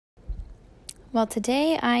Well,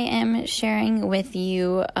 today I am sharing with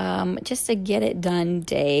you just a get it done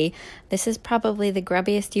day. This is probably the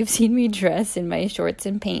grubbiest you've seen me dress in my shorts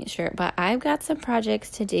and paint shirt, but I've got some projects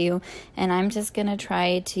to do, and I'm just going to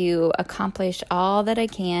try to accomplish all that I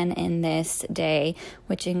can in this day,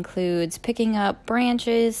 which includes picking up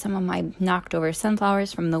branches, some of my knocked over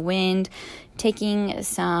sunflowers from the wind, taking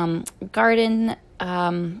some garden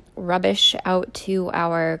rubbish out to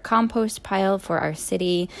our compost pile for our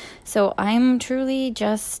city. So I'm truly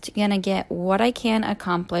just gonna get what I can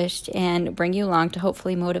accomplished and bring you along to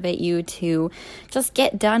hopefully motivate you to just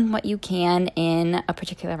get done what you can in a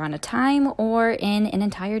particular amount of time or in an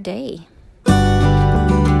entire day.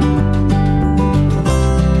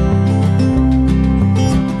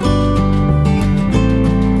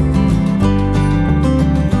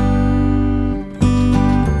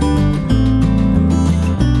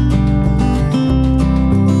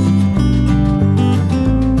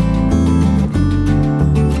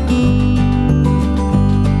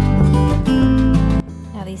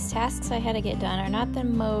 Tasks I had to get done are not the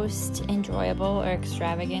most enjoyable or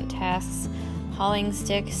extravagant tasks. Hauling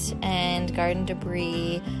sticks and garden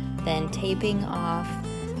debris, then taping off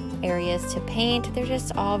areas to paint. They're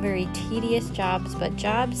just all very tedious jobs, but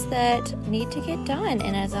jobs that need to get done.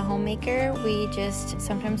 And as a homemaker, we just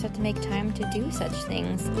sometimes have to make time to do such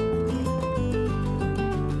things.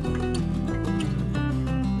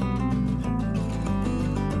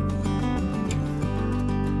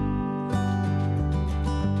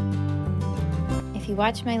 If you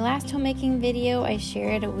watched my last homemaking video, I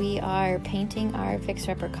shared we are painting our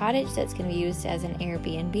fixer-upper cottage that's going to be used as an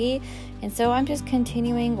Airbnb. And so I'm just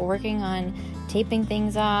continuing working on taping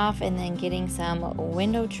things off and then getting some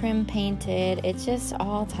window trim painted. It's just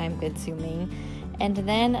all time consuming. And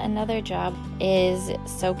then another job is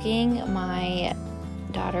soaking my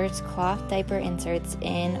daughter's cloth diaper inserts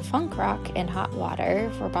in Funk Rock and hot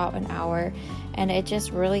water for about an hour, and it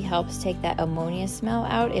just really helps take that ammonia smell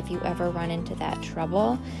out if you ever run into that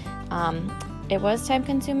trouble. It was time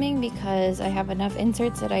consuming because I have enough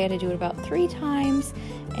inserts that I had to do it about 3 times,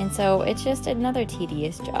 and so it's just another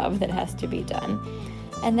tedious job that has to be done.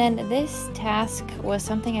 And then this task was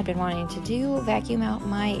something I've been wanting to do: vacuum out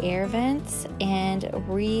my air vents and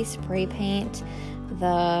re-spray paint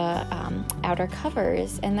the outer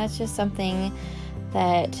covers. And that's just something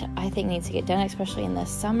that I think needs to get done, especially in the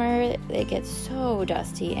summer. It gets so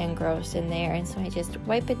dusty and gross in there, and so I just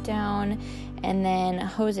wipe it down and then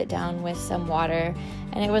hose it down with some water.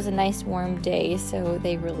 And it was a nice warm day, so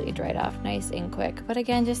they really dried off nice and quick. But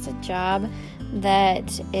again, just a job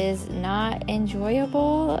that is not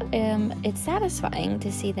enjoyable. It's satisfying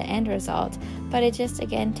to see the end result, but it just,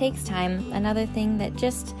 again, takes time. Another thing that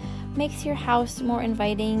just makes your house more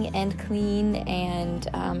inviting and clean, and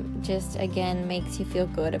just, again, makes you feel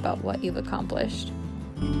good about what you've accomplished.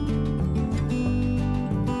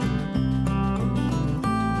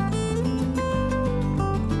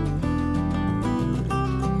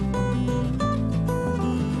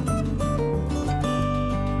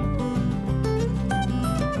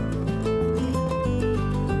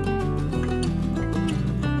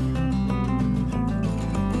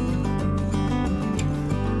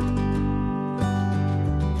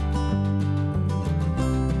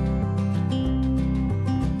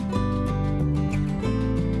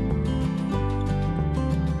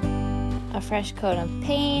 Fresh coat of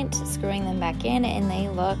paint, screwing them back in, and they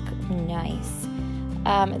look nice.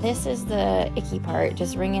 This is the icky part,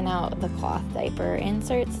 just wringing out the cloth diaper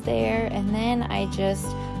inserts there, and then I just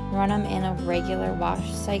run them in a regular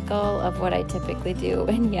wash cycle of what I typically do.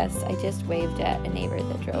 And yes, I just waved at a neighbor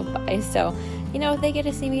that drove by, so they get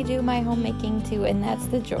to see me do my homemaking too, and that's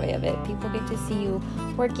the joy of it. People get to see you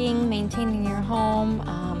working, maintaining your home,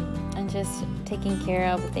 and just taking care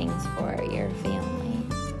of things for your family.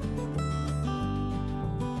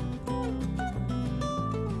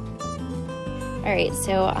 Alright,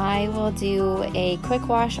 so I will do a quick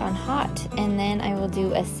wash on hot, and then I will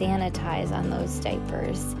do a sanitize on those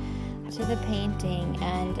diapers. To the painting,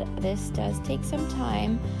 and this does take some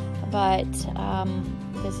time, but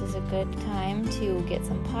this is a good time to get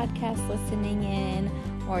some podcast listening in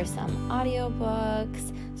or some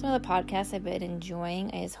audiobooks. Some of the podcasts I've been enjoying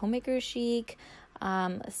is Homemaker Chic,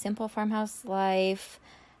 Simple Farmhouse Life,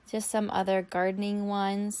 just some other gardening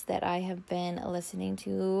ones that I have been listening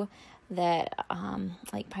to, that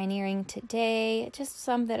like Pioneering Today, just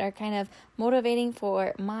some that are kind of motivating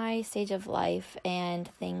for my stage of life and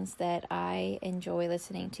things that I enjoy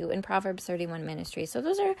listening to, in Proverbs 31 Ministry. So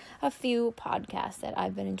those are a few podcasts that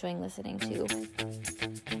I've been enjoying listening to.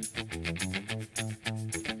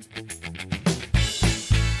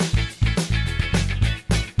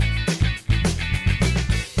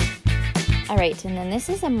 Alright, and then this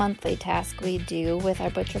is a monthly task we do with our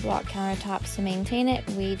butcher block countertops to maintain it.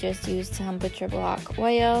 We just use some butcher block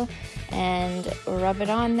oil and rub it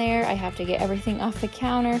on there. I have to get everything off the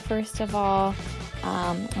counter first of all,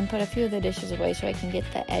 and put a few of the dishes away so I can get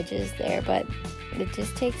the edges there, but it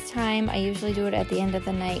just takes time. I usually do it at the end of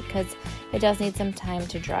the night because it does need some time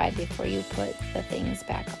to dry before you put the things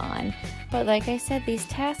back on. But like I said, these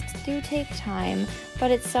tasks do take time,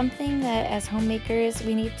 but it's something that as homemakers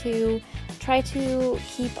we need to try to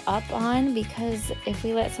keep up on, because if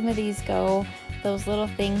we let some of these go, those little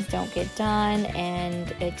things don't get done,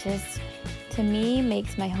 and it just, to me,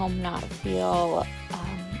 makes my home not feel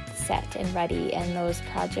set and ready, and those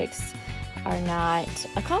projects are not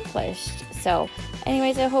accomplished. So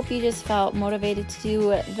anyways, I hope you just felt motivated to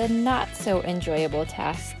do the not so enjoyable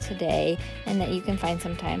tasks today, and that you can find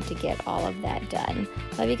some time to get all of that done.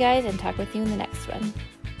 Love you guys, and talk with you in the next one.